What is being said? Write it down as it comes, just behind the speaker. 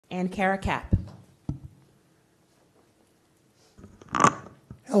and Kara Kapp.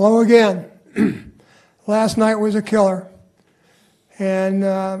 Hello again. Last night was a killer, and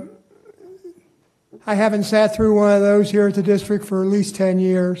I haven't sat through one of those here at the district for at least 10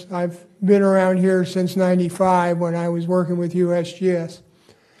 years. I've been around here since '95 when I was working with USGS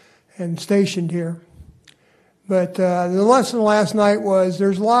and stationed here. But the lesson last night was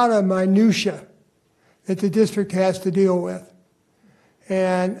there's a lot of minutiae that the district has to deal with.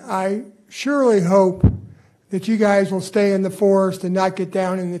 And I surely hope that you guys will stay in the forest and not get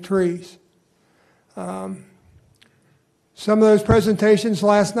down in the trees. Some of those presentations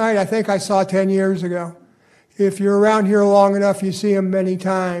last night, I think I saw 10 years ago. If you're around here long enough, you see them many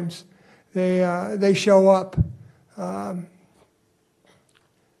times. They show up.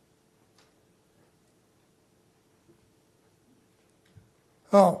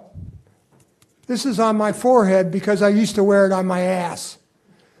 Oh, this is on my forehead because I used to wear it on my ass.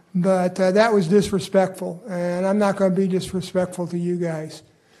 But that was disrespectful, and I'm not going to be disrespectful to you guys.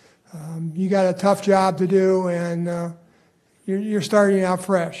 You got a tough job to do, and you're starting out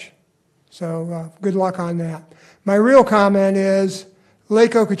fresh. So good luck on that. My real comment is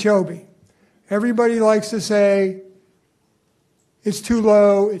Lake Okeechobee. Everybody likes to say it's too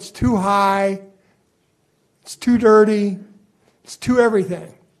low, it's too high, it's too dirty, it's too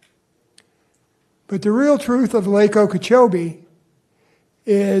everything. But the real truth of Lake Okeechobee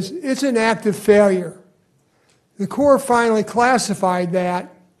is it's an active failure. The Corps finally classified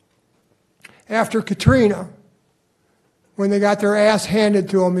that after Katrina, when they got their ass handed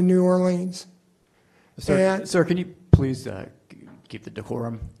to them in New Orleans. Sir, can you please keep the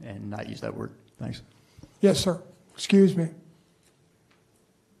decorum and not use that word? Thanks. Yes, sir. Excuse me.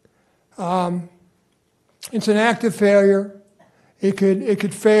 It's an active failure. It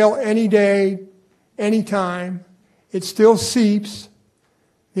could fail any day, any time. It still seeps.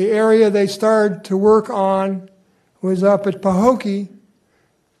 The area they started to work on was up at Pahokee,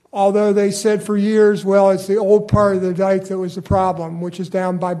 although they said for years, well, it's the old part of the dike that was the problem, which is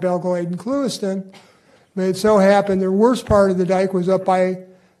down by Belglade and Clewiston. But it so happened the worst part of the dike was up by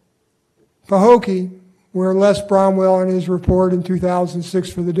Pahokee, where Les Bromwell in his report in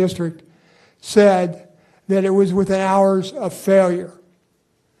 2006 for the district said that it was within hours of failure.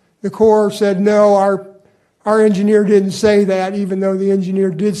 The Corps said, no, our engineer didn't say that, even though the engineer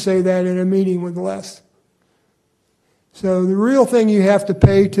did say that in a meeting with Les. So the real thing you have to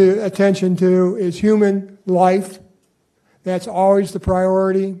pay attention to is human life. That's always the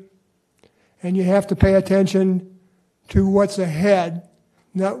priority. And you have to pay attention to what's ahead,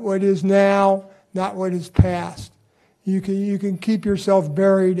 not what is now, not what is past. You can keep yourself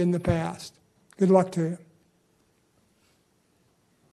buried in the past. Good luck to you.